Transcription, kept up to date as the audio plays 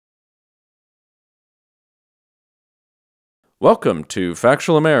Welcome to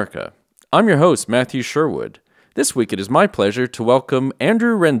Factual America. I'm your host, Matthew Sherwood. This week it is my pleasure to welcome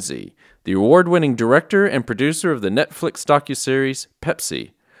Andrew Renzi, the award-winning director and producer of the Netflix docuseries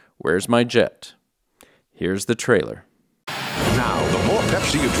Pepsi, Where's My Jet? Here's the trailer. Now, the more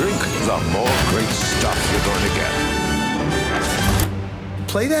Pepsi you drink, the more great stuff you're going to get.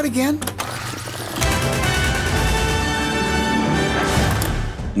 Play that again?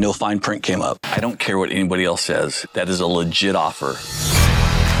 No fine print came up. I don't care what anybody else says. That is a legit offer.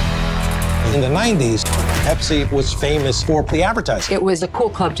 In the 90s, Pepsi was famous for the advertising. It was a cool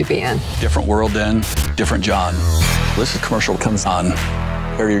club to be in. Different world then, different John. This commercial comes on.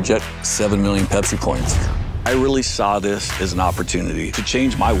 Harrier Jet, 7 million Pepsi points. I really saw this as an opportunity to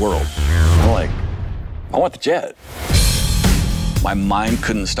change my world. I'm like, I want the jet. My mind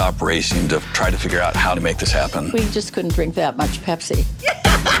couldn't stop racing to try to figure out how to make this happen. We just couldn't drink that much Pepsi.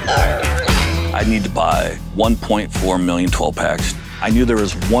 I need to buy 1.4 million 12-packs. I knew there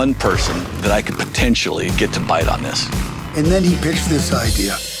was one person that I could potentially get to bite on this. And then he pitched this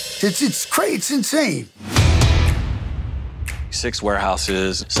idea. It's crazy, it's insane. 6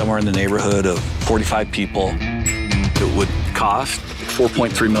 warehouses, somewhere in the neighborhood of 45 people. It would cost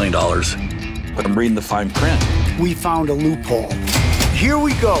 $4.3 million. But I'm reading the fine print. We found a loophole. Here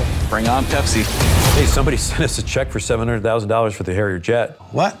we go. Bring on Pepsi. Hey, somebody sent us a check for $700,000 for the Harrier Jet.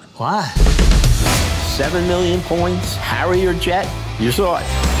 What? What? 7 million points, Harrier Jet? You saw it.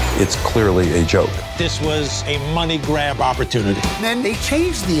 It's clearly a joke. This was a money grab opportunity. And then they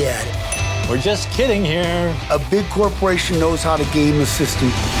changed the ad. We're just kidding here. A big corporation knows how to game the system.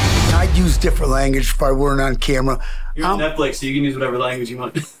 I'd use different language if I weren't on camera. You're on Netflix, so you can use whatever language you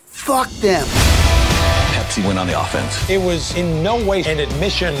want. Fuck them. Pepsi went on the offense. It was in no way an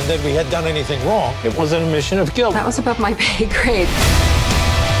admission that we had done anything wrong. It was an admission of guilt. That was above my pay grade.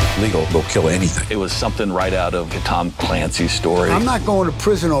 Legal will kill anything. It was something right out of Tom Clancy's story. I'm not going to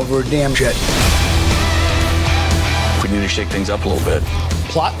prison over a damn jet. We need to shake things up a little bit.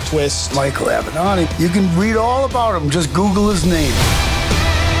 Plot twist. Michael Avenatti. You can read all about him. Just Google his name.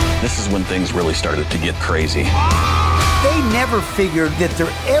 This is when things really started to get crazy. They never figured that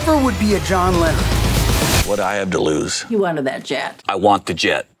there ever would be a John Lennon. What do I have to lose? You wanted that jet. I want the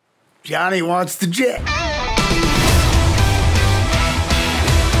jet. Johnny wants the jet.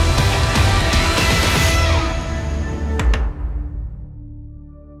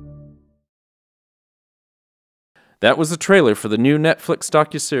 That was the trailer for the new Netflix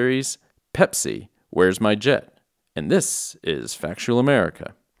docuseries Pepsi, Where's My Jet? And this is Factual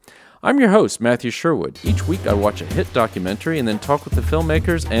America. I'm your host, Matthew Sherwood. Each week I watch a hit documentary and then talk with the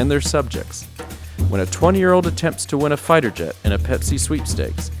filmmakers and their subjects. When a 20-year-old attempts to win a fighter jet in a Pepsi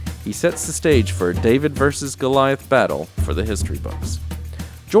sweepstakes, he sets the stage for a David versus Goliath battle for the history books.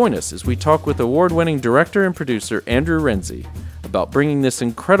 Join us as we talk with award-winning director and producer Andrew Renzi about bringing this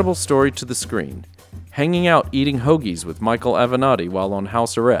incredible story to the screen, hanging out eating hoagies with Michael Avenatti while on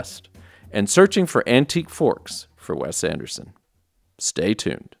house arrest, and searching for antique forks for Wes Anderson. Stay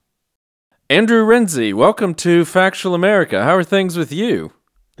tuned. Andrew Renzi, welcome to Factual America. How are things with you?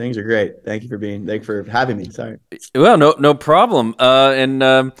 Things are great. Thank you for having me. Sorry. Well, no problem.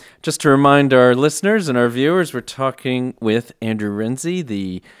 And just to remind our listeners and our viewers, we're talking with Andrew Renzi,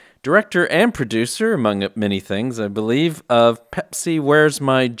 the director and producer, among many things, I believe, of Pepsi, Where's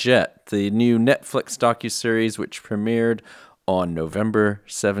My Jet, the new Netflix docuseries which premiered on November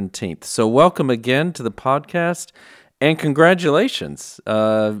 17th. So welcome again to the podcast, and congratulations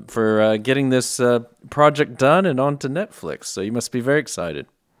for getting this project done and onto Netflix. So you must be very excited.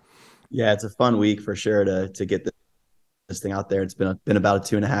 Yeah, it's a fun week for sure to get this thing out there. It's been about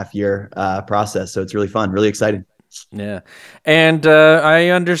a 2.5 year process, so it's really fun, really exciting. Yeah. And I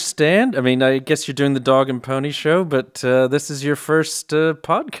understand, I mean, I guess you're doing the Dog and Pony Show, but this is your first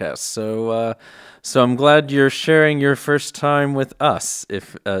podcast. So I'm glad you're sharing your first time with us,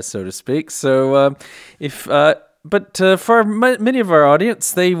 if so to speak. So but for many of our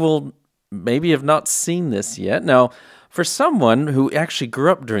audience, they will maybe have not seen this yet. Now, for someone who actually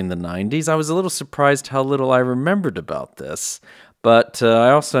grew up during the 90s, I was a little surprised how little I remembered about this. But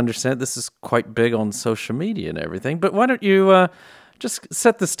I also understand this is quite big on social media and everything. But why don't you just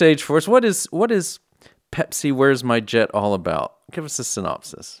set the stage for us? What is Pepsi, Where's My Jet all about? Give us a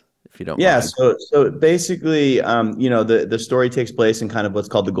synopsis, if you don't mind. Yeah, so basically, the story takes place in kind of what's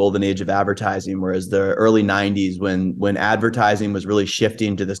called the golden age of advertising, whereas the early 90s, when advertising was really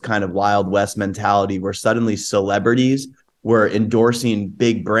shifting to this kind of Wild West mentality where suddenly celebrities were endorsing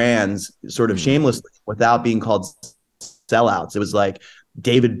big brands sort of shamelessly without being called sellouts. It was like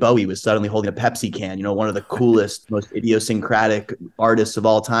David Bowie was suddenly holding a Pepsi can. You know, one of the coolest, most idiosyncratic artists of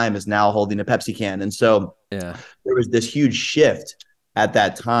all time is now holding a Pepsi can. And so there was this huge shift at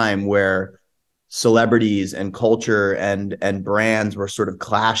that time where celebrities and culture and brands were sort of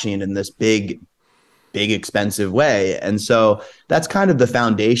clashing in this big expensive way. And so that's kind of the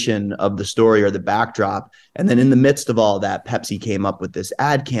foundation of the story, or the backdrop. And then in the midst of all that, Pepsi came up with this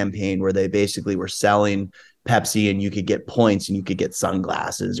ad campaign where they basically were selling Pepsi, and you could get points, and you could get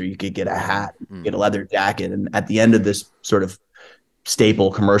sunglasses, or you could get a hat, get a leather jacket. And at the end of this sort of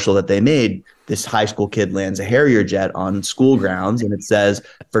staple commercial that they made, this high school kid lands a Harrier jet on school grounds, and it says,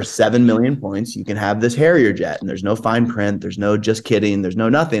 for 7 million points, you can have this Harrier jet. And there's no fine print. There's no just kidding. There's no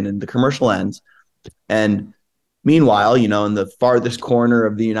nothing. And the commercial ends. And meanwhile, you know, in the farthest corner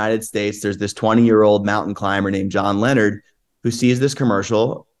of the United States, there's this 20-year-old mountain climber named John Leonard who sees this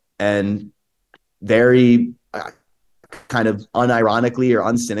commercial and very kind of unironically or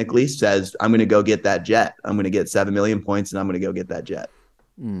uncynically says, I'm going to go get that jet. I'm going to get 7 million points, and I'm going to go get that jet.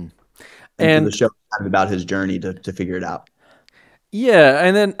 And so the show is kind of about his journey to figure it out. Yeah.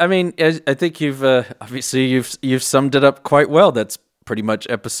 And then, I mean, I think you've obviously you've summed it up quite well. That's pretty much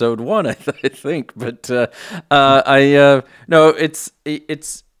episode 1, I think. But no, it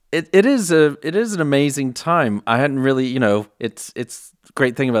is an amazing time. I hadn't really, you know, it's a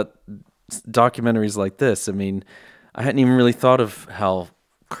great thing about documentaries like this. I mean, I hadn't even really thought of how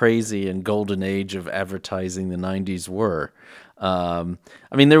crazy and golden age of advertising the 90s were. I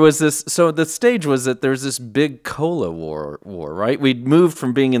mean, there was this, so the stage was that there's this big cola war, right? We'd moved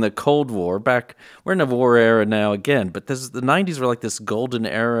from being in the Cold War back, we're in a war era now again, but the 90s were like this golden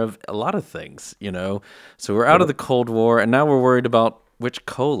era of a lot of things, you know? So we're out of the Cold War, and now we're worried about which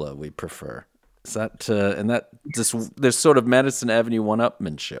cola we prefer. Is that, and that just, there's sort of Madison Avenue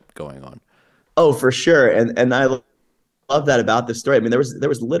one-upmanship going on. Oh, for sure. And I love that about this story. I mean, there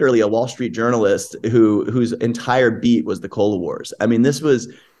was literally a Wall Street journalist whose entire beat was the Cola Wars. I mean, this was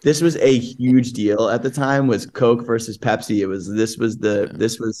a huge deal at the time, was Coke versus Pepsi.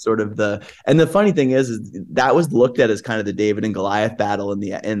 This was sort of the, and the funny thing is that was looked at as kind of the David and Goliath battle in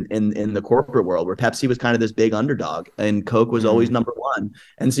the corporate world, where Pepsi was kind of this big underdog and Coke was always number one.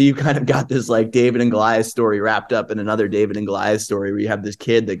 And so you kind of got this like David and Goliath story wrapped up in another David and Goliath story, where you have this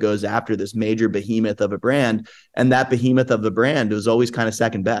kid that goes after this major behemoth of a brand, and that behemoth of the brand was always kind of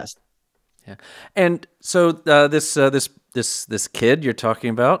second best. Yeah. And so this kid you're talking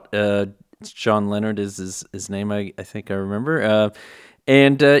about, it's John Leonard is his name, I think I remember.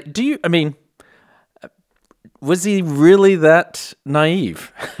 I mean, was he really that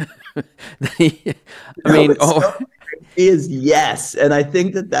naive? Is yes. And I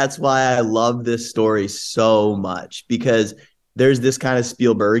think that's why I love this story so much, because there's this kind of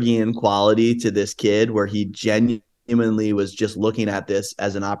Spielbergian quality to this kid where he genuinely was just looking at this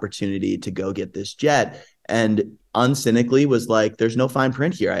as an opportunity to go get this jet, and uncynically was like, there's no fine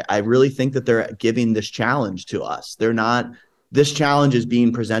print here. I really think that they're giving this challenge to us. This challenge is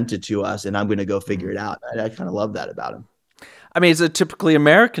being presented to us, and I'm going to go figure it out. I kind of love that about him. I mean, it's a typically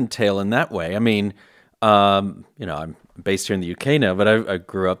American tale in that way. I mean, you know, I'm based here in the UK now, but I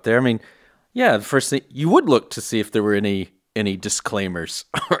grew up there. I mean, yeah, the first thing you would look to see if there were any disclaimers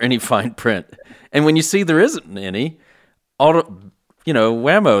or any fine print, and when you see there isn't any, you know,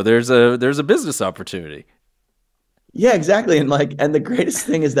 whammo, there's a business opportunity. Yeah, exactly. And the greatest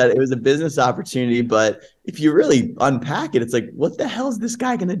thing is that it was a business opportunity, but if you really unpack it, it's like, what the hell is this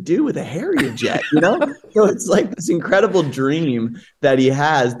guy going to do with a Harrier jet? You know? So it's like this incredible dream that he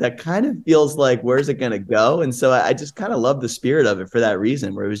has that kind of feels like, where's it going to go? And so I just kind of love the spirit of it for that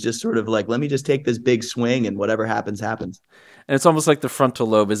reason, where it was just sort of like, let me just take this big swing, and whatever happens, happens. And it's almost like the frontal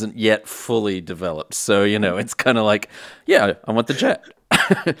lobe isn't yet fully developed. So, you know, it's kind of like, yeah, I want the jet.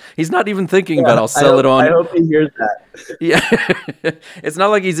 He's not even thinking about I'll sell it on. I hope he hears that. Yeah, it's not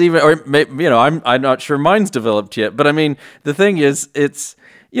like he's even, or you know, I'm not sure mine's developed yet. But I mean, the thing is, it's,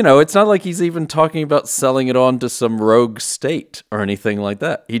 you know, it's not like he's even talking about selling it on to some rogue state or anything like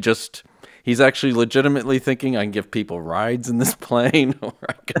that. He's actually legitimately thinking, I can give people rides in this plane, or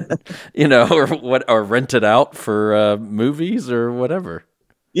I can, you know, or rent it out for movies or whatever.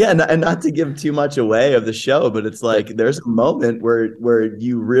 Yeah, and not to give too much away of the show, but it's like there's a moment where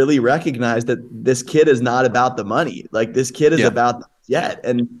you really recognize that this kid is not about the money. Like, this kid is about the jet.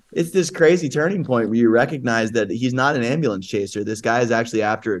 And it's this crazy turning point where you recognize that he's not an ambulance chaser. This guy is actually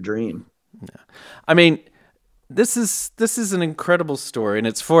after a dream. Yeah. I mean, this is an incredible story, and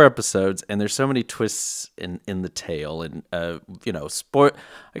it's 4 episodes, and there's so many twists in the tale, and you know,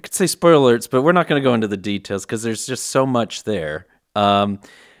 I could say spoiler alerts, but we're not going to go into the details because there's just so much there.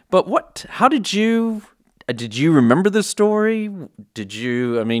 But how did you Did you remember the story? Did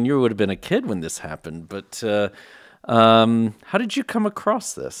you? I mean, you would have been a kid when this happened, but how did you come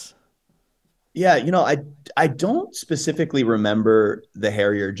across this? Yeah, I don't specifically remember the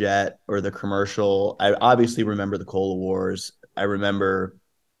Harrier jet or the commercial. I obviously remember the Cola Wars. I remember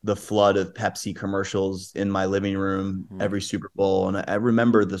the flood of Pepsi commercials in my living room every Super Bowl, and I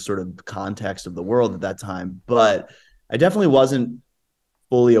remember the sort of context of the world at that time. But I definitely wasn't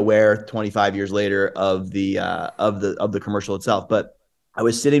fully aware 25 years later of the commercial itself. But I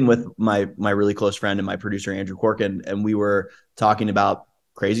was sitting with my really close friend and my producer Andrew Corkin, and we were talking about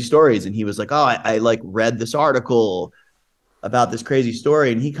crazy stories, and he was like, "Oh, I like read this article about this crazy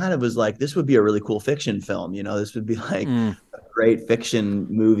story," and he kind of was like, "This would be a really cool fiction film, this would be like a great fiction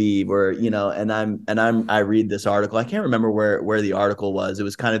movie where, and I read this article. I can't remember where the article was. It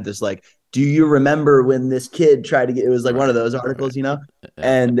was kind of this like, do you remember when this kid tried to get, it was like one of those articles,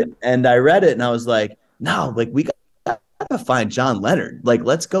 and I read it and I was like, no, like we gotta find John Leonard. Like,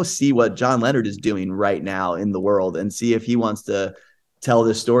 let's go see what John Leonard is doing right now in the world and see if he wants to tell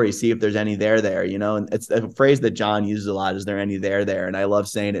this story, see if there's any there, and it's a phrase that John uses a lot. Is there any there? And I love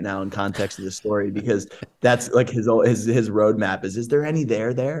saying it now in context of the story, because that's like his roadmap is there any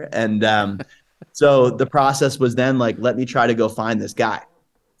there? And so the process was then like, let me try to go find this guy.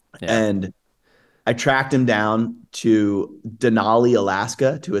 Yeah. And I tracked him down to Denali,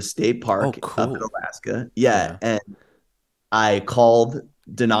 Alaska, to a state park up in Alaska. Yeah. And I called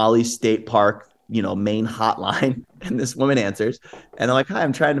Denali State Park, main hotline, and this woman answers, and I'm like, "Hi,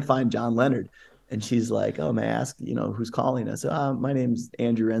 I'm trying to find John Leonard." And she's like, "Oh, may I ask, who's calling?" I said, "My name's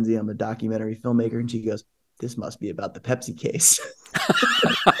Andrew Renzi. I'm a documentary filmmaker." And she goes, "This must be about the Pepsi case."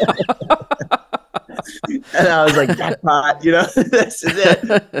 And I was like, "Jackpot, this is it."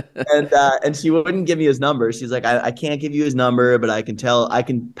 And she wouldn't give me his number. She's like, I can't give you his number, but I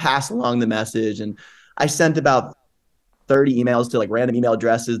can pass along the message. And I sent about 30 emails to like random email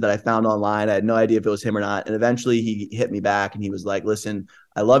addresses that I found online. I had no idea if it was him or not. And eventually he hit me back and he was like, "Listen,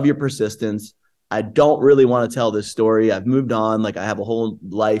 I love your persistence. I don't really want to tell this story. I've moved on. Like, I have a whole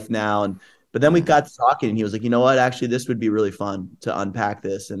life now." But then we got to talking and he was like, "You know what? Actually, this would be really fun to unpack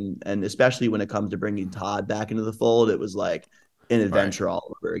this." And especially when it comes to bringing Todd back into the fold, it was like an adventure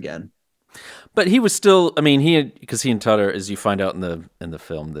all over again. But he was still, because he and Todd are, as you find out in the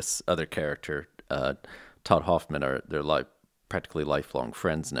film, this other character, Todd Hoffman, they're practically lifelong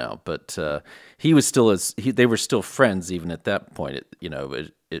friends now. But he was still they were still friends even at that point.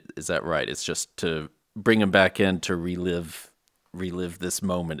 Is that right? It's just to bring him back in to relive this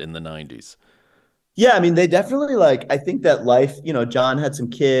moment in the 90s. Yeah, they definitely I think that life, John had some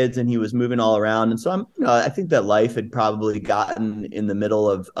kids and he was moving all around. And so I think that life had probably gotten in the middle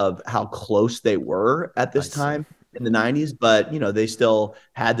of how close they were at this time in the 90s. But, they still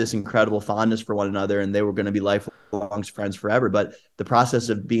had this incredible fondness for one another and they were going to be lifelong friends forever. But the process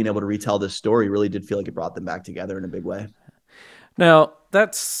of being able to retell this story really did feel like it brought them back together in a big way. Now,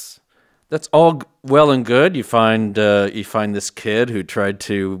 that's all well and good. You find this kid who tried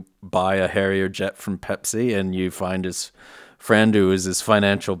to buy a Harrier jet from Pepsi, and you find his friend who is his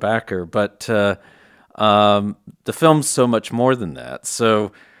financial backer. But the film's so much more than that.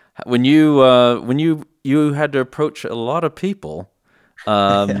 So when you had to approach a lot of people,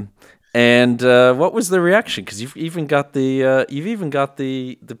 and what was the reaction? Because you've even got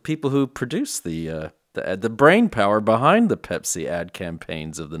the people who produce the brain power behind the Pepsi ad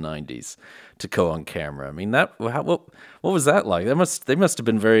campaigns of the 90s to go on camera. What was that like? They must have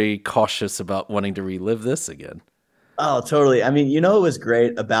been very cautious about wanting to relive this again. Oh, totally. What was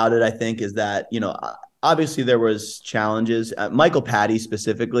great about it, I think, is that, obviously there was challenges. Michael Patty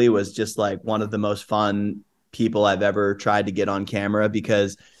specifically was just like one of the most fun people I've ever tried to get on camera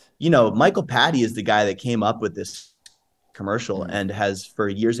because, Michael Patty is the guy that came up with this commercial and has for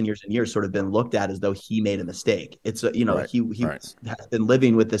years and years and years sort of been looked at as though he made a mistake. It's he has been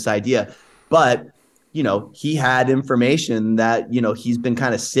living with this idea, but he had information that he's been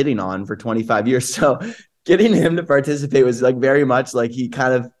kind of sitting on for 25 years. So getting him to participate was like very much like he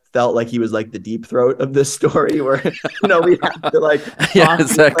kind of felt like he was like the deep throat of this story where we have to like yeah,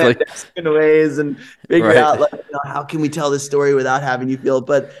 exactly in ways and figure out how can we tell this story without having you feel.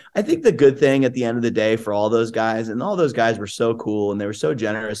 But I think the good thing at the end of the day for all those guys, and all those guys were so cool and they were so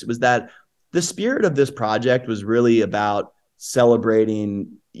generous, was that the spirit of this project was really about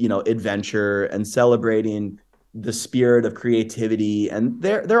celebrating adventure and celebrating the spirit of creativity, and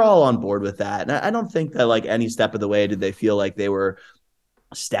they're all on board with that. And I don't think that like any step of the way did they feel like they were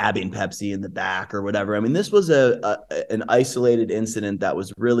stabbing Pepsi in the back or whatever. This was an isolated incident that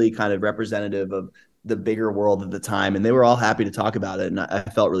was really kind of representative of the bigger world at the time, and they were all happy to talk about it, and I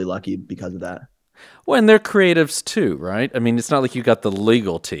felt really lucky because of that. Well, and they're creatives too, right? I mean, it's not like you got the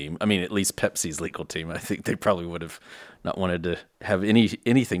legal team. I mean, at least Pepsi's legal team. I think they probably would have not wanted to have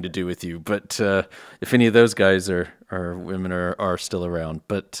anything to do with you. But if any of those guys or women are still around,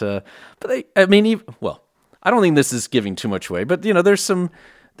 but they, I mean, well, I don't think this is giving too much away. But there's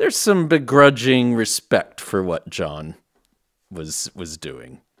some begrudging respect for what John was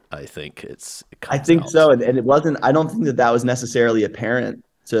doing. I think I think so, and it wasn't. I don't think that was necessarily apparent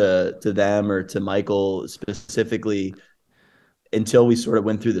to them or to Michael specifically until we sort of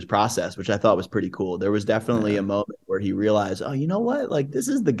went through this process, which I thought was pretty cool. There was definitely a moment where he realized, oh, you know what? Like, this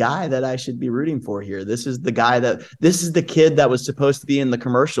is the guy that I should be rooting for here. This is the kid that was supposed to be in the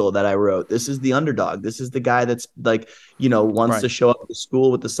commercial that I wrote. This is the underdog. This is the guy that's like, wants to show up to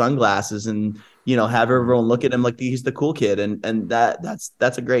school with the sunglasses and, have everyone look at him like he's the cool kid. And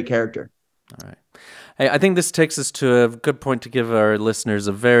that's a great character. All right. Hey, I think this takes us to a good point to give our listeners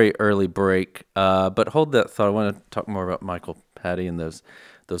a very early break. But hold that thought. I want to talk more about Michael, Patty, and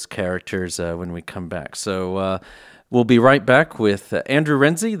those characters when we come back. So we'll be right back with Andrew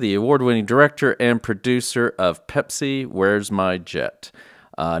Renzi, the award-winning director and producer of Pepsi, Where's My Jet?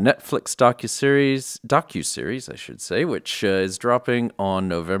 Netflix docuseries, I should say, which is dropping on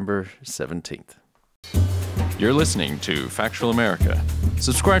November 17th. You're listening to Factual America.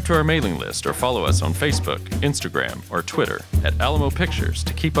 Subscribe to our mailing list or follow us on Facebook, Instagram, or Twitter at Alamo Pictures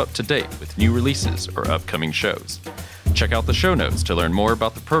to keep up to date with new releases or upcoming shows. Check out the show notes to learn more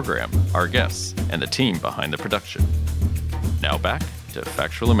about the program, our guests, and the team behind the production. Now back to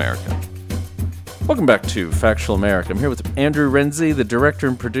Factual America. Welcome back to Factual America. I'm here with Andrew Renzi, the director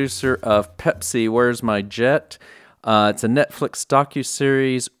and producer of Pepsi, Where's My Jet? It's a Netflix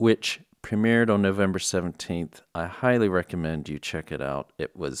docuseries which premiered on November 17th. I highly recommend you check it out.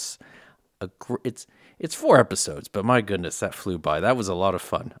 It was it's 4 episodes, but my goodness, that flew by. That was a lot of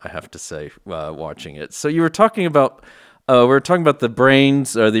fun, I have to say, watching it. So you were talking about the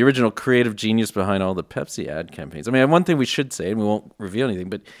brains, or the original creative genius behind all the Pepsi ad campaigns. I mean, one thing we should say, and we won't reveal anything,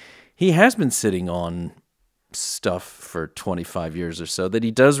 but he has been sitting on stuff for 25 years or so that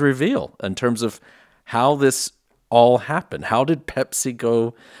he does reveal in terms of how this all happened. How did Pepsi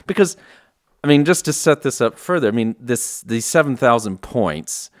go? Because, I mean, just to set this up further, I mean, these 7,000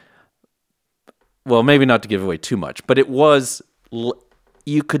 points, well, maybe not to give away too much, but it was,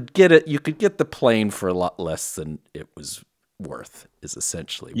 you could get the plane for a lot less than it was worth, is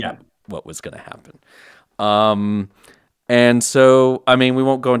essentially what was going to happen. And so, I mean, we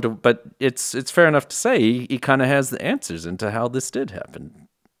won't go into, but it's fair enough to say he kind of has the answers into how this did happen.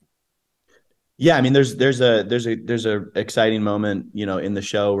 Yeah, I mean, there's a exciting moment, in the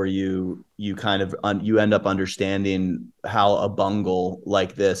show where you kind of you end up understanding how a bungle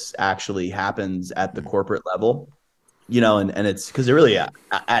like this actually happens at the corporate level, and it's because it really,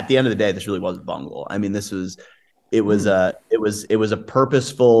 at the end of the day, this really was a bungle. I mean, it was a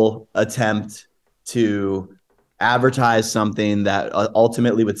purposeful attempt to advertise something that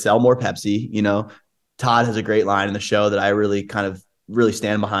ultimately would sell more Pepsi. Todd has a great line in the show that I really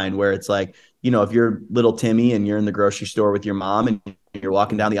stand behind, where it's like, if you're little Timmy and you're in the grocery store with your mom and you're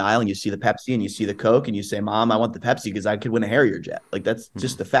walking down the aisle and you see the Pepsi and you see the Coke and you say, Mom, I want the Pepsi because I could win a Harrier jet. Like, that's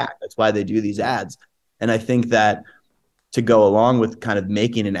just the fact. That's why they do these ads. And I think that to go along with kind of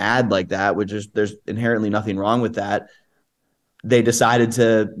making an ad like that, which is, there's inherently nothing wrong with that, they decided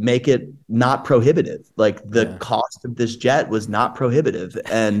to make it not prohibitive. Like, the cost of this jet was not prohibitive.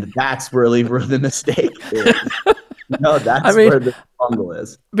 And that's really where the mistake is. That's where the bungle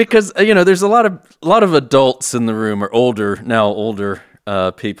is. Because, there's a lot of adults in the room, or older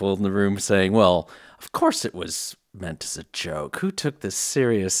people in the room saying, well, of course it was meant as a joke. Who took this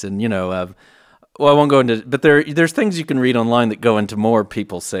serious? And, well, I won't go into, but there's things you can read online that go into more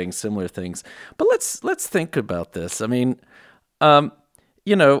people saying similar things. But let's think about this. I mean,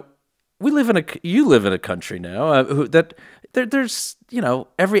 you live in a country now there's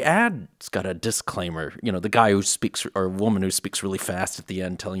every ad's got a disclaimer. The guy who speaks, or woman who speaks really fast at the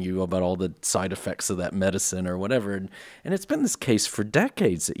end, telling you about all the side effects of that medicine or whatever. And it's been this case for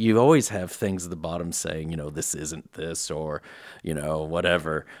decades that you always have things at the bottom saying, this isn't this, or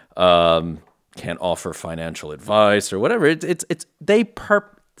whatever. Can't offer financial advice or whatever.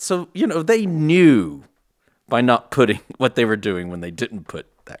 So they knew by not putting what they were doing when they didn't put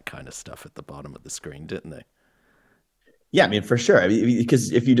that kind of stuff at the bottom of the screen, didn't they? Yeah, I mean, for sure. I mean,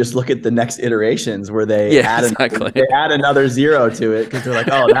 because if you just look at the next iterations where they add another zero to it, because they're like,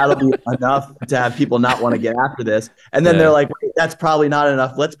 oh, that'll be enough to have people not want to get after this. And then they're like, wait, that's probably not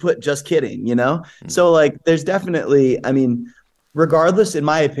enough. Let's put just kidding, So, like, there's definitely, I mean, regardless, in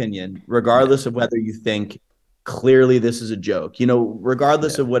my opinion, regardless of whether you think clearly this is a joke. You know,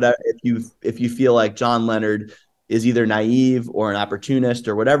 regardless of what, if you feel like John Leonard is either naive or an opportunist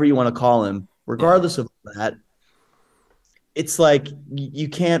or whatever you want to call him, regardless of that, it's like you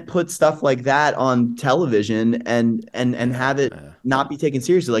can't put stuff like that on television and have it not be taken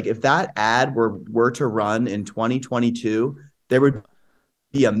seriously. Like if that ad were to run in 2022, there would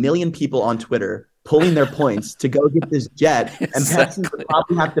be 1 million people on Twitter pulling their points to go get this jet, and Pepsi would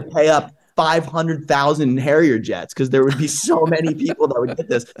probably have to pay up 500,000 Harrier jets because there would be so many people that would get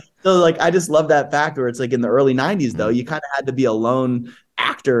this. So like I just love that fact where it's like in the early 90s though, you kind of had to be a lone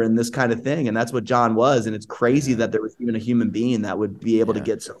actor in this kind of thing, and that's what John was. And it's crazy that there was even a human being that would be able to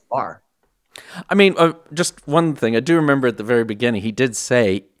get so far. I mean, just one thing I do remember at the very beginning, he did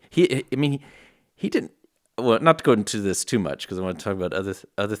say he didn't. Well, not to go into this too much because I want to talk about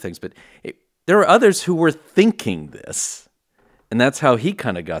other things, but there were others who were thinking this, and that's how he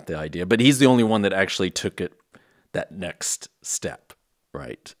kind of got the idea. But he's the only one that actually took it that next step,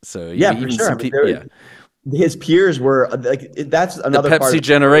 right? So yeah, for sure. His peers were like, that's another the Pepsi part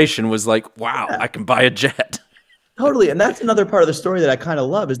generation was like, wow, I can buy a jet. Totally. And that's another part of the story that I kind of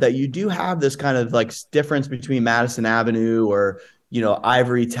love, is that you do have this kind of like difference between Madison Avenue or, you know,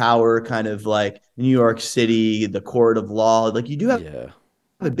 Ivory Tower, kind of like New York City, the court of law. Like you do have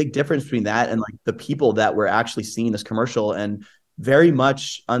a big difference between that and like the people that were actually seeing this commercial and very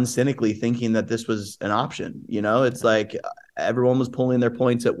much uncynically thinking that this was an option. You know, it's like everyone was pulling their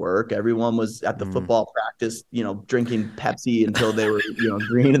points at work. Everyone was at the football practice, you know, drinking Pepsi until they were, you know,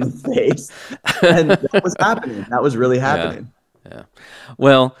 green in the face. And that was happening. That was really happening. Yeah.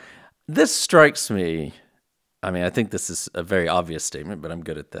 Well, this strikes me. I mean, I think this is a very obvious statement, but I'm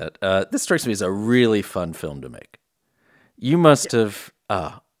good at that. This strikes me as a really fun film to make. You must have,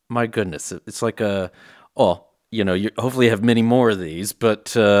 my goodness, it's like you know, you hopefully have many more of these,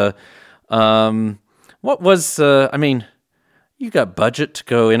 but what was, I mean, you got budget to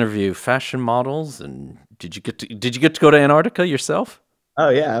go interview fashion models, and did you get to go to Antarctica yourself? Oh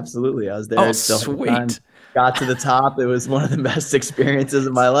yeah, absolutely. I was there. Oh, sweet. Got to the top. It was one of the best experiences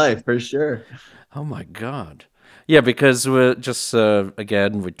of my life, for sure. Oh my God. Yeah, because we're just,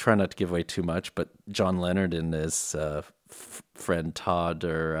 again, we try not to give away too much, but John Leonard and his friend Todd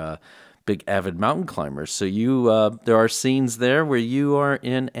are big avid mountain climbers. So there are scenes there where you are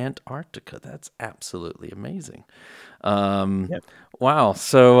in Antarctica. That's absolutely amazing. Wow.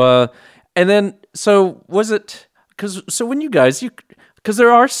 So, and then, so was it, so when you guys, because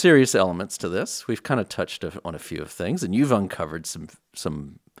there are serious elements to this. We've kind of touched on a few of things, and you've uncovered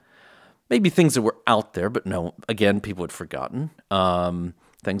some maybe things that were out there, but no, again, people had forgotten.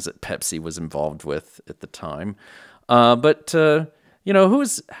 Things that Pepsi was involved with at the time. But you know,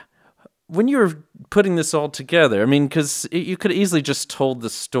 when you were putting this all together, I mean, because you could easily just told the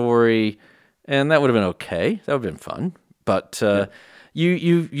story, and that would have been okay. That would have been fun. But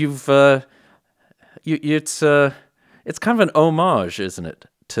it's kind of an homage, isn't it,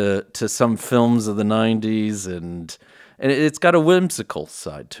 to some films of the 90s, and it's got a whimsical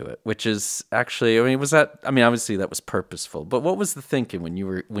side to it, which is actually, I mean, obviously that was purposeful, but what was the thinking when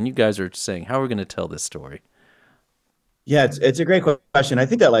you guys were saying, how are we going to tell this story? Yeah, it's a great question. I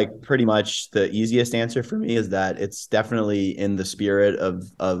think that like pretty much the easiest answer for me is that it's definitely in the spirit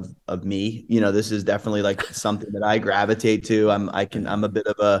of me. You know, this is definitely like something that I gravitate to. I'm a bit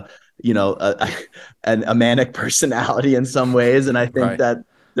of a, you know, a manic personality in some ways, and I think that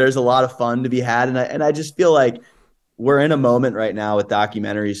there's a lot of fun to be had, and I just feel like we're in a moment right now with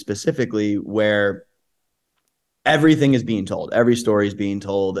documentaries specifically where everything is being told. Every story is being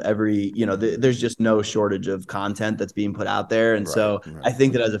told. There's just no shortage of content that's being put out there. And I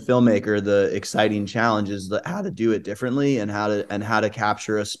think that as a filmmaker, the exciting challenge is how to do it differently and how to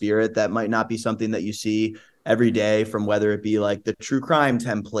capture a spirit that might not be something that you see every day, from whether it be like the true crime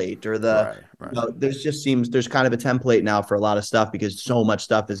template or there's kind of a template now for a lot of stuff because so much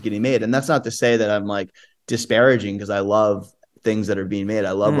stuff is getting made. And that's not to say that I'm like disparaging, because I love things that are being made.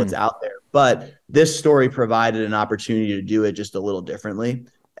 I love what's out there. But this story provided an opportunity to do it just a little differently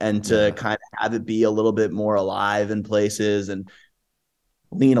and to kind of have it be a little bit more alive in places and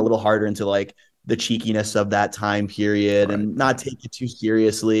lean a little harder into like the cheekiness of that time period and not take it too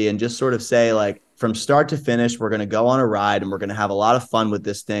seriously, and just sort of say like from start to finish, we're going to go on a ride and we're going to have a lot of fun with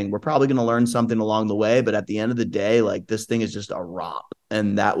this thing. We're probably going to learn something along the way, but at the end of the day, like this thing is just a romp.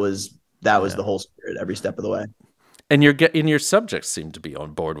 And that was the whole spirit every step of the way. And your subjects seem to be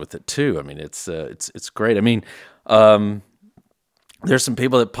on board with it too. I mean, it's great. I mean, there's some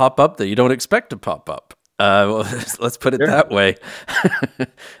people that pop up that you don't expect to pop up. Well, let's put it that way.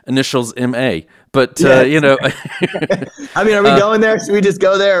 Initials M.A. But, Yeah. you know. I mean, are we going there? Should we just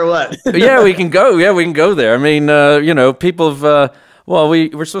go there or what? Yeah, we can go. Yeah, we can go there. I mean, you know, people have, well,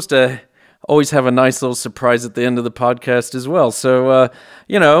 we're supposed to always have a nice little surprise at the end of the podcast as well. So,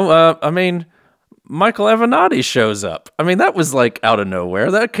 you know, I mean, Michael Avenatti shows up. I mean, that was like out of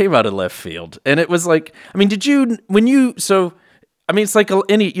nowhere. That came out of left field. And it was like, I mean, I mean, it's like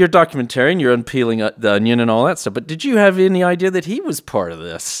you're documentarian, you're unpeeling the onion and all that stuff, but did you have any idea that he was part of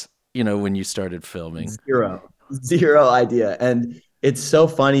this, you know, when you started filming? Zero idea. And it's so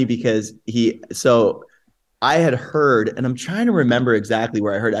funny because I had heard, and I'm trying to remember exactly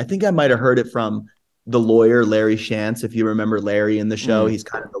where I heard it. I think I might have heard it from the lawyer, Larry Shantz. If you remember Larry in the show, he's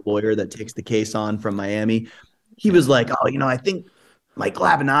kind of the lawyer that takes the case on from Miami. He was like, oh, you know, I think Michael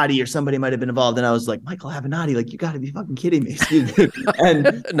Avenatti or somebody might have been involved. And I was like, Michael Avenatti, like, you got to be fucking kidding me.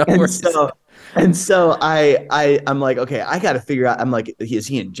 and so I'm like, okay, I got to figure out. I'm like, is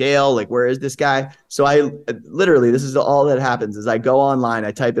he in jail? Like, where is this guy? So I literally, this is all that happens is I go online,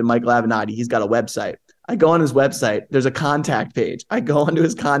 I type in Michael Avenatti. He's got a website. I go on his website. There's a contact page. I go onto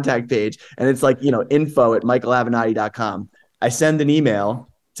his contact page and it's like, you know, info@michaelavenatti.com. I send an email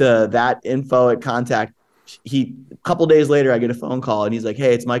to that info@contact. A couple days later, I get a phone call and he's like,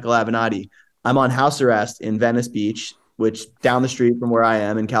 hey, it's Michael Avenatti. I'm on house arrest in Venice Beach, which down the street from where I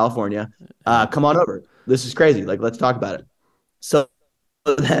am in California. Come on over. This is crazy. Like, let's talk about it. So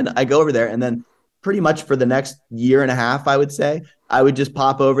then I go over there and then pretty much for the next year and a half, I would say, I would just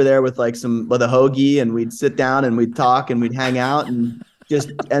pop over there with a hoagie and we'd sit down and we'd talk and we'd hang out and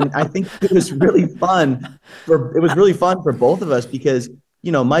I think it was really fun for both of us because,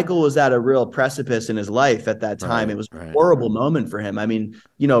 you know, Michael was at a real precipice in his life at that time. It was a horrible moment for him. I mean,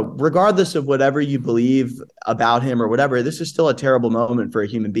 you know, regardless of whatever you believe about him or whatever, this is still a terrible moment for a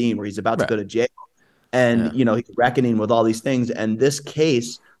human being where he's about to go to jail and, you know, he's reckoning with all these things. And this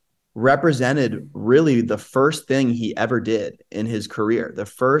case represented really the first thing he ever did in his career, the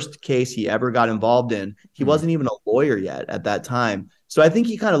first case he ever got involved in. He wasn't even a lawyer yet at that time. So I think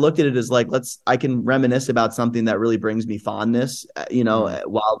he kind of looked at it as like, I can reminisce about something that really brings me fondness, you know,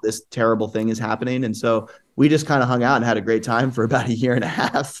 while this terrible thing is happening. And so we just kind of hung out and had a great time for about a year and a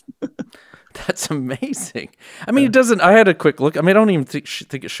half. That's amazing. I mean, I had a quick look. I mean, I don't even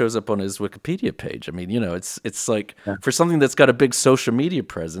think it shows up on his Wikipedia page. I mean, you know, it's like for something that's got a big social media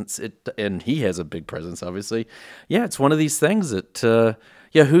presence, and he has a big presence, obviously. Yeah, it's one of these things that,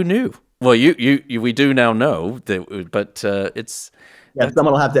 who knew? Well, we do now know that, but it's. Yeah,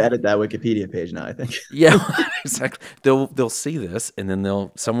 someone will have to edit that Wikipedia page now, I think. Yeah, exactly. They'll see this, and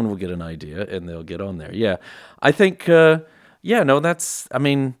then someone will get an idea, and they'll get on there. Yeah, I think. That's.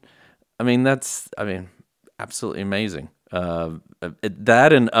 I mean, that's absolutely amazing.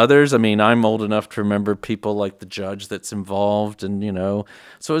 That and others. I mean, I'm old enough to remember people like the judge that's involved, and you know,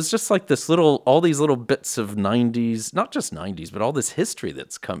 so it's just like all these little bits of '90s, not just '90s, but all this history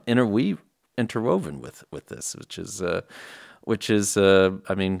that's come interwoven with this, which is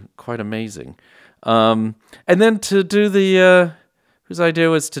I mean, quite amazing. And then to do whose idea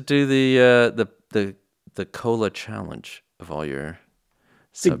was to do the cola challenge of all your.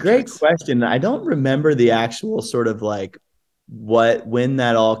 It's a great question. I don't remember the actual sort of like when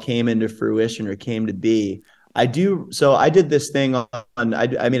that all came into fruition or came to be. I do. So I did this thing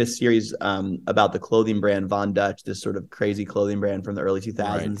I made a series about the clothing brand Von Dutch, this sort of crazy clothing brand from the early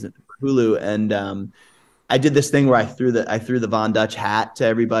 2000s at Hulu. And I did this thing where I threw the Von Dutch hat to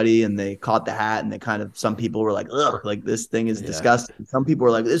everybody and they caught the hat and some people were like, ugh, like this thing is disgusting. Some people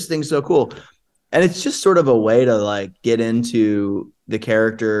were like, this thing's so cool. And it's just sort of a way to like get into the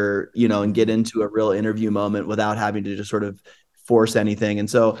character, you know, and get into a real interview moment without having to just sort of force anything. And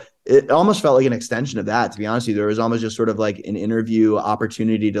so it almost felt like an extension of that, to be honest with you. There was almost just sort of like an interview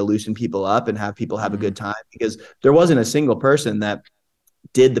opportunity to loosen people up and have people have a good time, because there wasn't a single person that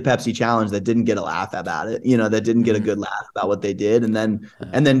did the Pepsi challenge that didn't get a laugh about it, you know, that didn't get a good laugh about what they did. And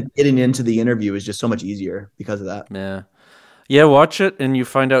then getting into the interview is just so much easier because of that. Yeah. Watch it and you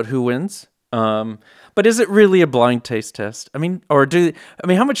find out who wins. But is it really a blind taste test? I mean,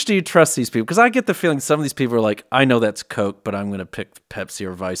 how much do you trust these people? Because I get the feeling some of these people are like, I know that's Coke, but I'm going to pick Pepsi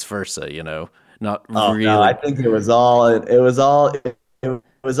or vice versa, you know, not really. No, I think it was all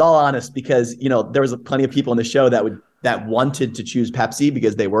honest, because, you know, there was plenty of people in the show that wanted to choose Pepsi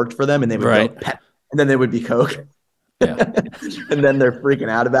because they worked for them and they would go Pepsi, and then they would be Coke. Yeah. And then they're freaking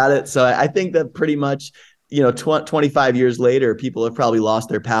out about it. So I think that pretty much, you know, 25 years later, people have probably lost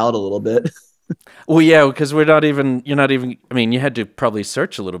their palate a little bit. Well, yeah, because you're not even, I mean, you had to probably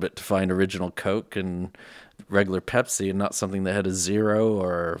search a little bit to find original Coke and regular Pepsi and not something that had a 0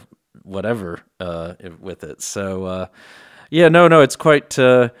 or whatever with it. So yeah, no, it's quite.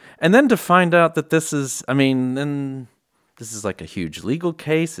 And then to find out that this is, I mean, then this is like a huge legal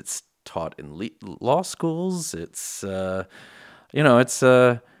case. It's taught in law schools. It's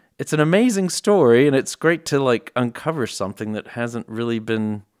it's an amazing story, and it's great to like uncover something that hasn't really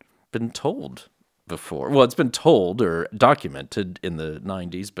been told before. Well, it's been told or documented in the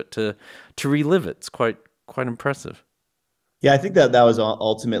 90s, but to relive it's quite impressive. Yeah, I think that was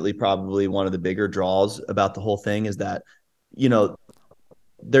ultimately probably one of the bigger draws about the whole thing, is that,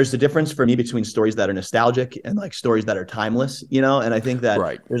 there's a difference for me between stories that are nostalgic and like stories that are timeless, and I think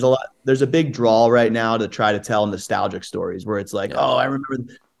that there's a big draw right now to try to tell nostalgic stories where it's like, oh, I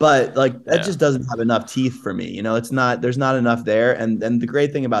remember, but like that just doesn't have enough teeth for me. There's not enough there. And the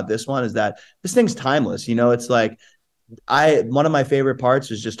great thing about this one is that this thing's timeless. It's like, one of my favorite parts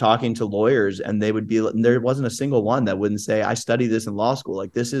was just talking to lawyers, and there wasn't a single one that wouldn't say, I studied this in law school.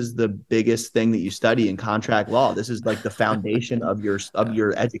 Like, this is the biggest thing that you study in contract law. This is like the foundation of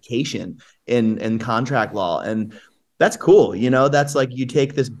your education in contract law. And that's cool. That's like, you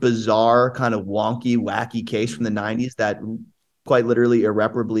take this bizarre kind of wonky, wacky case from the 90s that quite literally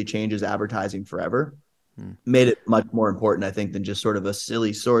irreparably changes advertising forever. Made it much more important, I think, than just sort of a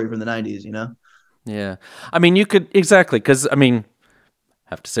silly story from the 90s, Yeah. I mean, you could, exactly, because, I mean, I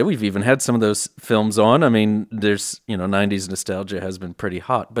have to say, we've even had some of those films on. I mean, there's, 90s nostalgia has been pretty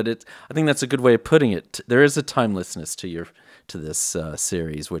hot, but I think that's a good way of putting it. There is a timelessness to this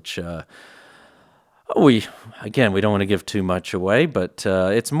series, which, we don't want to give too much away, but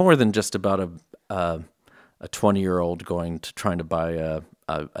it's more than just about a 20-year-old trying to buy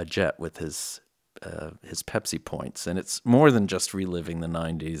a jet with his Pepsi points, and it's more than just reliving the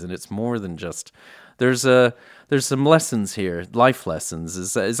 90s, and it's more than just there's some lessons here, life lessons.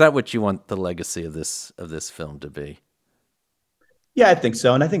 Is that what you want the legacy of this film to be? Yeah, I think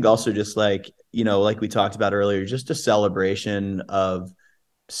so. And I think also just like, like we talked about earlier, just a celebration of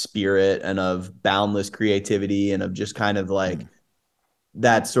spirit and of boundless creativity and of just kind of like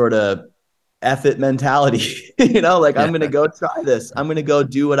that sort of F it mentality, like, I'm going to go try this. I'm going to go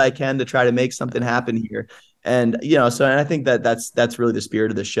do what I can to try to make something happen here. And, and I think that's really the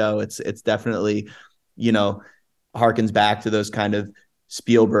spirit of the show. It's definitely, harkens back to those kind of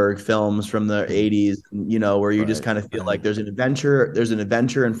Spielberg films from the 80s, where you just kind of feel like there's an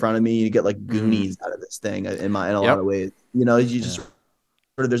adventure in front of me. You get like Goonies out of this thing in a lot of ways,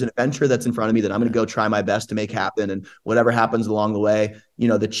 there's an adventure that's in front of me that I'm going to go try my best to make happen. And whatever happens along the way,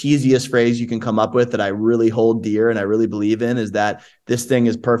 the cheesiest phrase you can come up with that I really hold dear and I really believe in is that this thing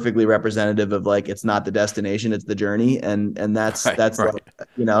is perfectly representative of like, it's not the destination, it's the journey. And that's right.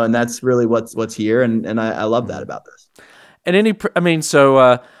 And that's really what's here. And I love that about this. And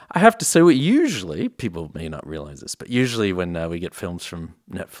I have to say, usually, people may not realize this, but usually when we get films from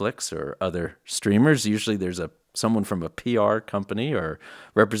Netflix or other streamers, usually there's someone from a PR company or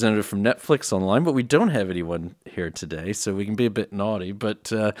representative from Netflix online, but we don't have anyone here today, so we can be a bit naughty.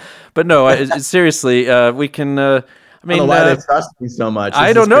 But no, seriously, we can. I don't know why they trust me so much.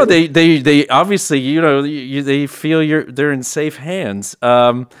 I don't know. They obviously, they feel they're in safe hands.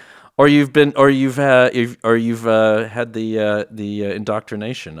 Or you've had the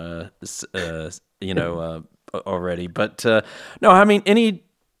indoctrination, already. But no, I mean,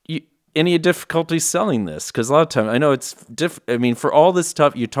 any difficulty selling this? Because a lot of times, I know it's I mean, for all this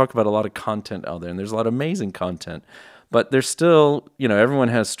stuff, you talk about a lot of content out there, and there's a lot of amazing content, but there's still, everyone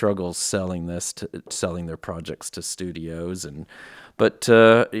has struggles selling their projects to studios, but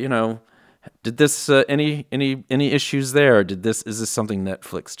did this any issues there? Or is this something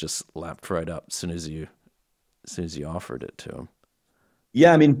Netflix just lapped right up as soon as you offered it to them?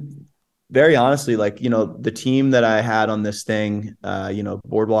 Yeah, I mean, very honestly, like, the team that I had on this thing,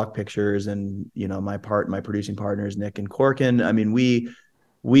 Boardwalk Pictures and, my producing partners, Nick and Corkin. I mean,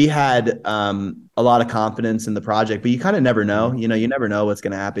 we had a lot of confidence in the project, but you kind of never know, you never know what's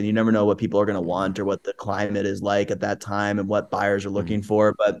going to happen. You never know what people are going to want or what the climate is like at that time and what buyers are looking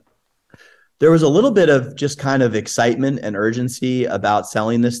for. But there was a little bit of just kind of excitement and urgency about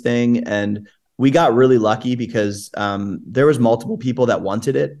selling this thing. And we got really lucky because there was multiple people that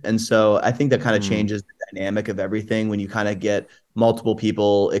wanted it. And so I think that kind of changes the dynamic of everything when you kind of get multiple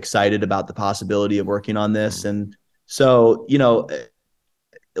people excited about the possibility of working on this. And so,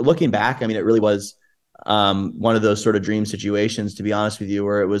 looking back, I mean, it really was one of those sort of dream situations, to be honest with you,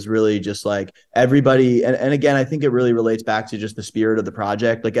 where it was really just like everybody. And again, I think it really relates back to just the spirit of the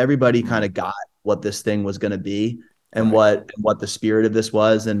project. Like, everybody kind of got what this thing was going to be and what the spirit of this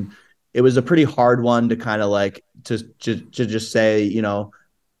was. And it was a pretty hard one to kind of like to just say,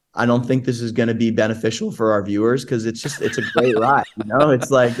 I don't think this is going to be beneficial for our viewers because it's a great ride. It's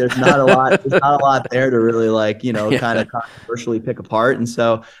like there's not a lot there to really like, kind of controversially pick apart. And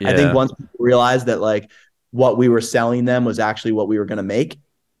so I think once people realized that like what we were selling them was actually what we were going to make,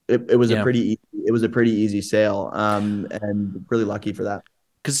 it was a pretty easy sale. And really lucky for that.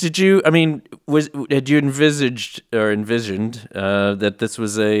 Because had you envisioned that this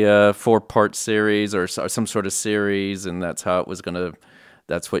was a 4-part series or some sort of series, and that's how it was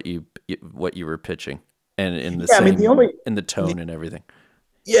that's what you were pitching, and in the tone and everything.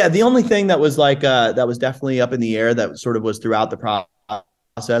 Yeah, the only thing that was like that was definitely up in the air that sort of was throughout the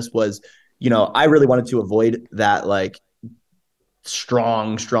process was, I really wanted to avoid that like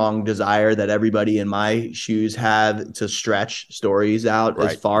strong desire that everybody in my shoes have to stretch stories out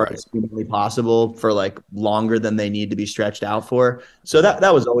as far as humanly possible for like longer than they need to be stretched out for. So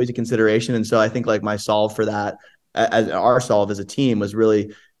that was always a consideration. And so I think like my solve for that, as our solve as a team, was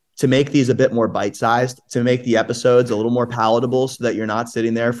really to make these a bit more bite-sized, to make the episodes a little more palatable so that you're not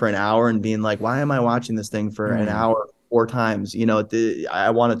sitting there for an hour and being like, why am I watching this thing for an hour 4 times? I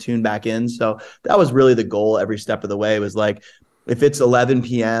want to tune back in. So that was really the goal every step of the way, was like, if it's 11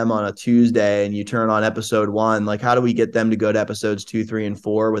 p.m. on a Tuesday and you turn on episode 1, like how do we get them to go to episodes 2, 3, and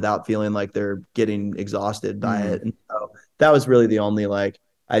 4 without feeling like they're getting exhausted by it? And so that was really the only, like,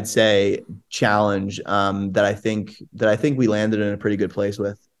 I'd say, challenge that I think we landed in a pretty good place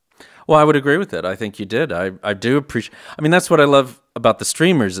with. Well, I would agree with it. I think you did. I do appreciate. I mean, that's what I love about the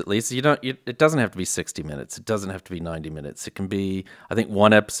streamers. At least it doesn't have to be 60 minutes. It doesn't have to be 90 minutes. It can be. I think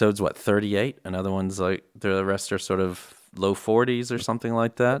one episode's 38. Another one's like the rest are sort of low 40s or something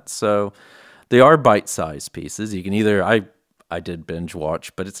like that. So they are bite-sized pieces. You can either. I did binge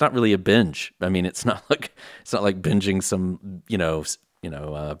watch, but it's not really a binge. I mean, it's not like binging some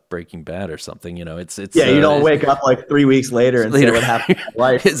Breaking Bad or something. It's you don't wake up like 3 weeks later and say what happened in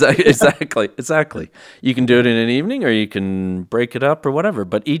life. Exactly. You can do it in an evening, or you can break it up or whatever.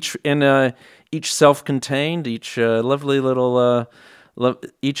 But each self-contained, each lovely little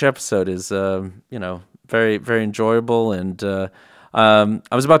each episode is very, very enjoyable. And I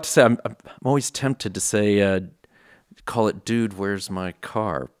was about to say I'm always tempted to say call it "Dude, Where's My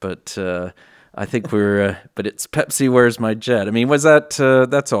Car?" but I think but it's Pepsi, Where's My Jet? I mean, was that,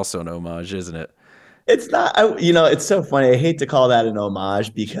 that's also an homage, isn't it? It's not, it's so funny. I hate to call that an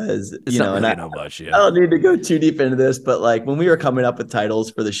homage because, it's not really an homage, I don't need to go too deep into this, but like when we were coming up with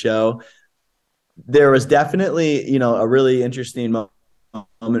titles for the show, there was definitely, a really interesting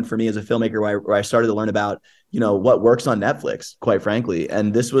moment for me as a filmmaker where I started to learn about, what works on Netflix, quite frankly.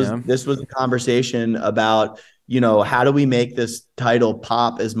 And this was a conversation about, how do we make this title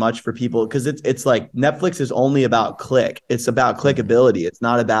pop as much for people? Because it's like Netflix is only about click. It's about clickability. It's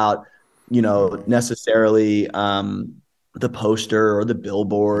not about, necessarily the poster or the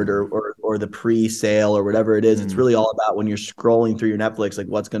billboard or the pre-sale or whatever it is. It's really all about when you're scrolling through your Netflix, like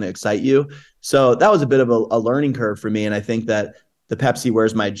what's going to excite you. So that was a bit of a learning curve for me. And I think that the Pepsi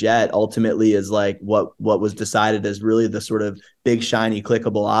Where's My Jet ultimately is like what was decided as really the sort of big, shiny,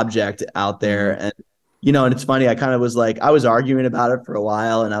 clickable object out there. And and it's funny, I kind of was like, I was arguing about it for a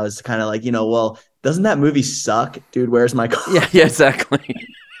while, and I was kind of like, well, doesn't that movie suck? Dude, Where's My Car? Yeah, exactly.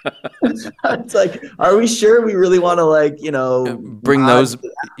 It's like, are we sure we really want to like, bring those?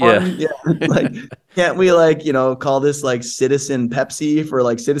 Yeah. Like, can't we like, call this like Citizen Pepsi for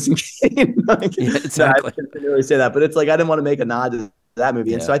like Citizen Kane? Exactly. No, I didn't really say that, but it's like, I didn't want to make a nod to that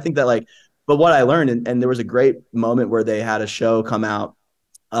movie. And so I think that like, but what I learned, and there was a great moment where they had a show come out.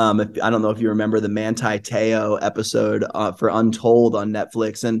 I don't know if you remember the Manti Te'o episode for Untold on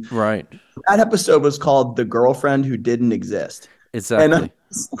Netflix. And that episode was called The Girlfriend Who Didn't Exist. Exactly. And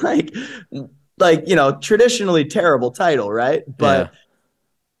it's like, traditionally terrible title, right? But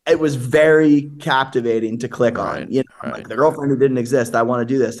it was very captivating to click on, like The Girlfriend Who Didn't Exist. I want to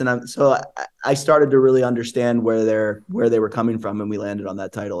do this. And so I started to really understand where they were coming from, and we landed on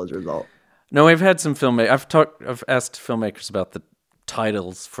that title as a result. No, we've had some filmmakers. I've asked filmmakers about the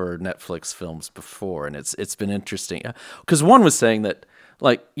titles for Netflix films before, and it's been interesting because one was saying that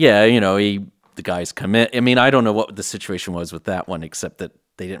like the guys come in. I mean, I don't know what the situation was with that one, except that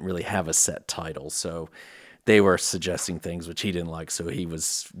they didn't really have a set title, so they were suggesting things which he didn't like, so he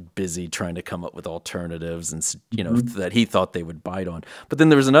was busy trying to come up with alternatives and that he thought they would bite on. But then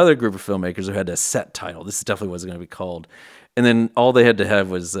there was another group of filmmakers who had a set title. This definitely wasn't going to be called, and then all they had to have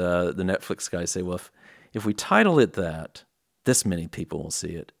was the Netflix guys say, well, if we title it that, this many people will see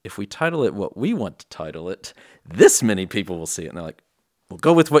it. If we title it what we want to title it, this many people will see it. And they're like, we'll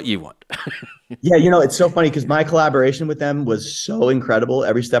go with what you want. Yeah, it's so funny because my collaboration with them was so incredible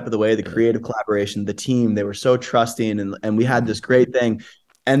every step of the way. The creative collaboration, the team, they were so trusting, and we had this great thing.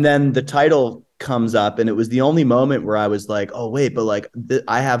 And then the title comes up, and it was the only moment where I was like, oh, wait, but like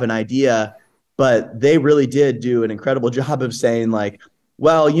I have an idea. But they really did do an incredible job of saying like,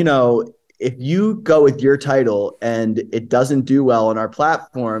 well, if you go with your title and it doesn't do well on our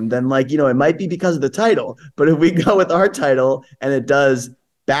platform, then like, it might be because of the title. But if we go with our title and it does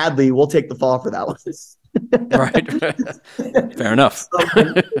badly, we'll take the fall for that one. Right. Fair enough.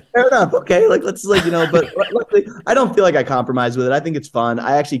 Fair enough. Okay. Like, let's like, but luckily, I don't feel like I compromise with it. I think it's fun.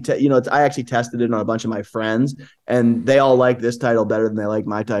 I actually, I actually tested it on a bunch of my friends, and they all like this title better than they like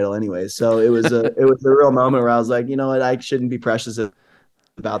my title anyway. So it was a real moment where I was like, you know what, I shouldn't be precious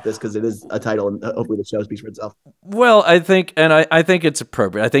about this because it is a title, and hopefully the show speaks for itself. Well, I think, and I think it's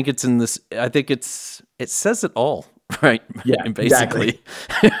appropriate. I think it's in this. I think it says it all. Right. Yeah, basically.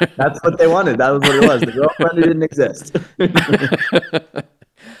 Exactly. That's what they wanted. That was what it was. The girlfriend who didn't exist.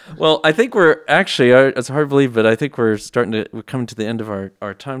 Well, I think we're actually, it's hard to believe, but I think we're coming to the end of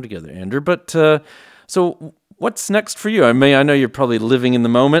our time together, Andrew. But so what's next for you? I know you're probably living in the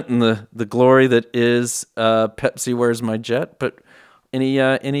moment and the glory that is Pepsi, Where's My Jet? But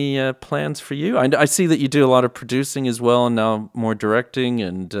any plans for you? I see that you do a lot of producing as well, and now more directing,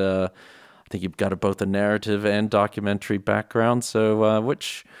 and I think you've got both a narrative and documentary background. So,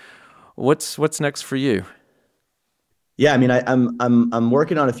 what's next for you? Yeah, I mean, I'm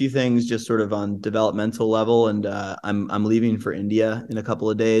working on a few things, just sort of on developmental level, and I'm leaving for India in a couple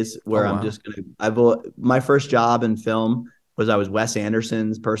of days, where I'm just gonna. My first job in film was I was Wes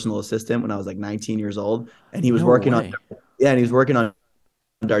Anderson's personal assistant when I was like 19 years old, and he was working on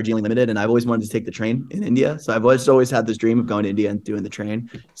Darjeeling Limited, and I've always wanted to take the train in India. So I've always had this dream of going to India and doing the train.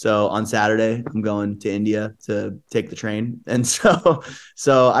 So on Saturday, I'm going to India to take the train. And so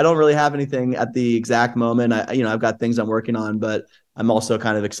I don't really have anything at the exact moment. I've got things I'm working on, but I'm also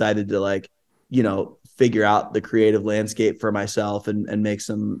kind of excited to figure out the creative landscape for myself and make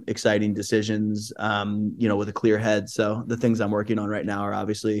some exciting decisions, with a clear head. So the things I'm working on right now are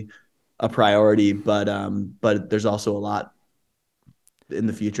obviously a priority, but there's also a lot in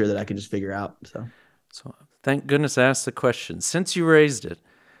the future that I can just figure out. So thank goodness I asked the question, since you raised it.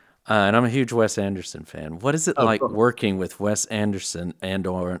 And I'm a huge Wes Anderson fan. What is it like working with Wes Anderson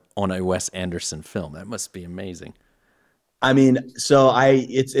or on a Wes Anderson film? That must be amazing. I mean, so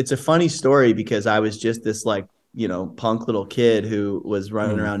it's a funny story because I was just this punk little kid who was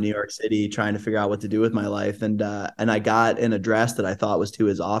running around New York City trying to figure out what to do with my life. And I got an address that I thought was to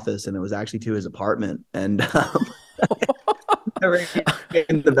his office, and it was actually to his apartment. And I rang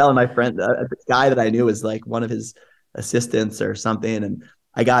the bell, and my friend, the guy that I knew, was like one of his assistants or something. And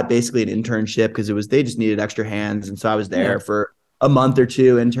I got basically an internship because they just needed extra hands. And so I was there for a month or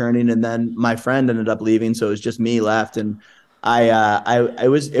two interning, and then my friend ended up leaving. So it was just me left. And it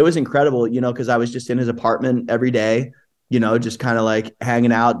was incredible, because I was just in his apartment every day, just kind of like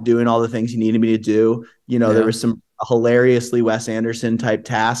hanging out, doing all the things he needed me to do. There was some hilariously Wes Anderson type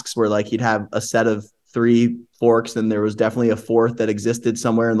tasks where like he'd have a set of 3 forks, and there was definitely a 4th that existed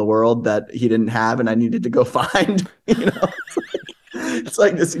somewhere in the world that he didn't have, and I needed to go find. It's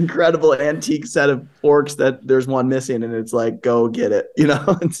like this incredible antique set of forks that there's one missing, and it's like, go get it,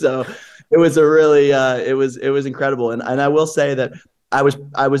 And so it was a really it was incredible, and I will say that I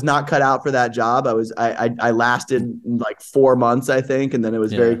was not cut out for that job. I lasted like 4 months, I think, and then it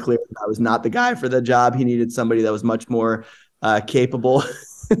was very clear that I was not the guy for the job. He needed somebody that was much more capable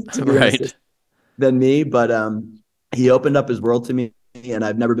to be than me, but he opened up his world to me, and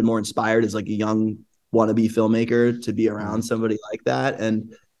I've never been more inspired as like a young wannabe filmmaker to be around somebody like that.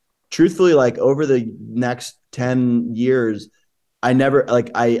 And truthfully, like over the next 10 years, I never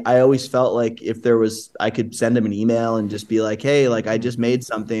I always felt like if there was, I could send him an email and just be like, hey, like I just made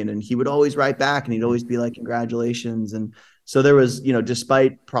something, and he would always write back, and he'd always be like, congratulations. And so there was,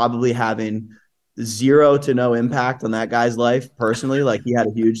 despite probably having 0 to no impact on that guy's life personally, like he had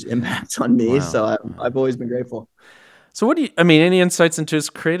a huge impact on me. Wow. So I've always been grateful. So any insights into his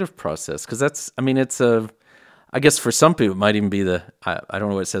creative process? Because I guess for some people it might even be I don't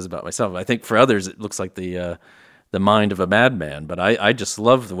know what it says about myself. I think for others it looks like the mind of a madman, but I just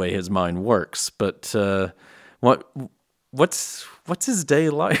love the way his mind works. But what's his day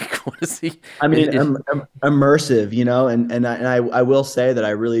like? What is he? I mean, immersive, and I will say that I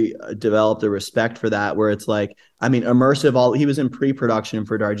really developed a respect for that, where it's like, I mean, immersive. He was in pre-production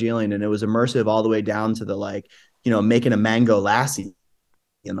for Darjeeling, and it was immersive all the way down to making a mango lassi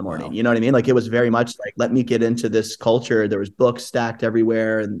in the morning. Wow. You know what I mean? Like it was very much like, let me get into this culture. There was books stacked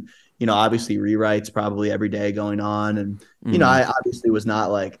everywhere, and obviously rewrites probably every day going on. And I obviously was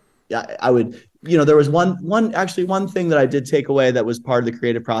not like, I would. There was one thing that I did take away that was part of the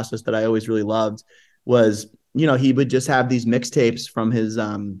creative process that I always really loved was he would just have these mixtapes from his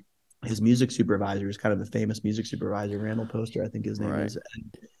music supervisor, who's kind of a famous music supervisor, Randall Poster, I think his name is.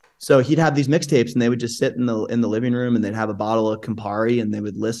 And so he'd have these mixtapes, and they would just sit in the living room, and they'd have a bottle of Campari, and they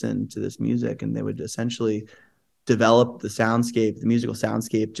would listen to this music, and they would essentially develop the musical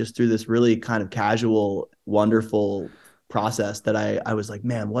soundscape, just through this really kind of casual, wonderful process that I was like,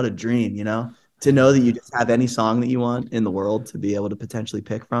 man, what a dream, to know that you just have any song that you want in the world to be able to potentially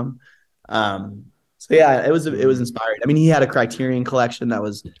pick from. So yeah, it was inspiring. I mean, he had a Criterion collection that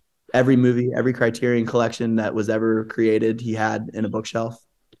was every Criterion collection that was ever created, he had in a bookshelf.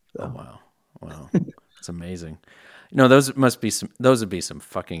 So. Oh, wow. It's amazing. Those would be some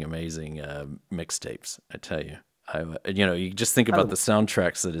fucking amazing mixtapes, I tell you. You just think about the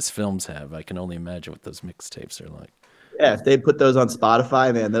soundtracks that his films have. I can only imagine what those mixtapes are like. Yeah, if they put those on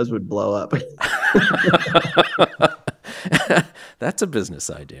Spotify, man, those would blow up. That's a business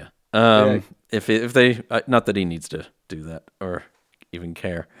idea. If they, not that he needs to do that or even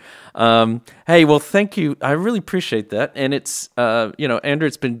care. Hey, well, thank you. I really appreciate that. And it's, Andrew,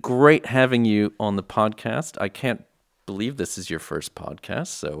 it's been great having you on the podcast. I can't believe this is your first podcast,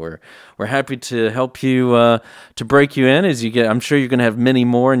 so we're happy to help you to break you in as you get. I'm sure you're going to have many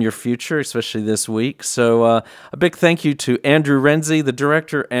more in your future, especially this week. So a big thank you to Andrew Renzi, the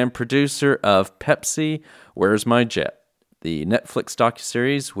director and producer of Pepsi, Where's My Jet, the Netflix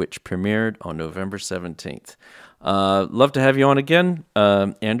docuseries which premiered on November 17th. Love to have you on again,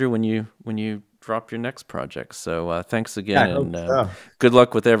 Andrew, when you drop your next project. So thanks again, and good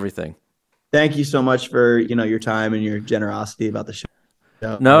luck with everything. Thank you so much for your time and your generosity about the show.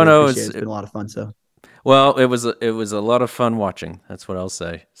 No, it's been a lot of fun. So, well, it was a lot of fun watching. That's what I'll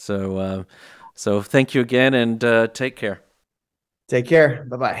say. So, thank you again, and take care. Take care.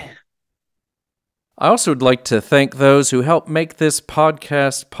 Bye-bye. I also would like to thank those who helped make this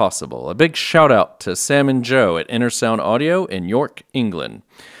podcast possible. A big shout out to Sam and Joe at Inner Sound Audio in York, England.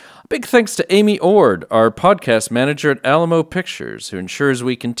 Big thanks to Amy Ord, our podcast manager at Alamo Pictures, who ensures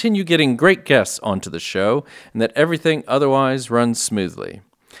we continue getting great guests onto the show and that everything otherwise runs smoothly.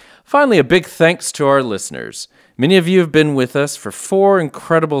 Finally, a big thanks to our listeners. Many of you have been with us for 4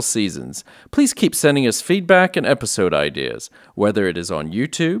 incredible seasons. Please keep sending us feedback and episode ideas, whether it is on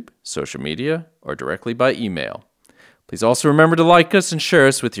YouTube, social media, or directly by email. Please also remember to like us and share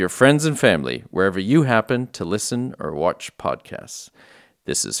us with your friends and family, wherever you happen to listen or watch podcasts.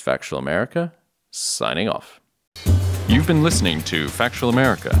 This is Factual America, signing off. You've been listening to Factual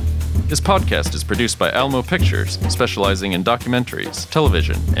America. This podcast is produced by Alamo Pictures, specializing in documentaries,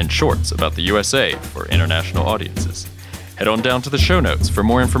 television, and shorts about the USA for international audiences. Head on down to the show notes for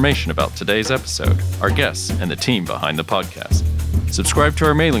more information about today's episode, our guests, and the team behind the podcast. Subscribe to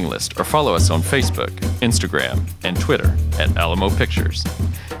our mailing list or follow us on Facebook, Instagram, and Twitter at Alamo Pictures.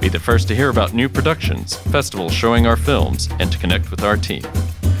 Be the first to hear about new productions, festivals showing our films, and to connect with our team.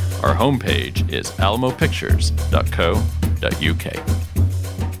 Our homepage is alamopictures.co.uk.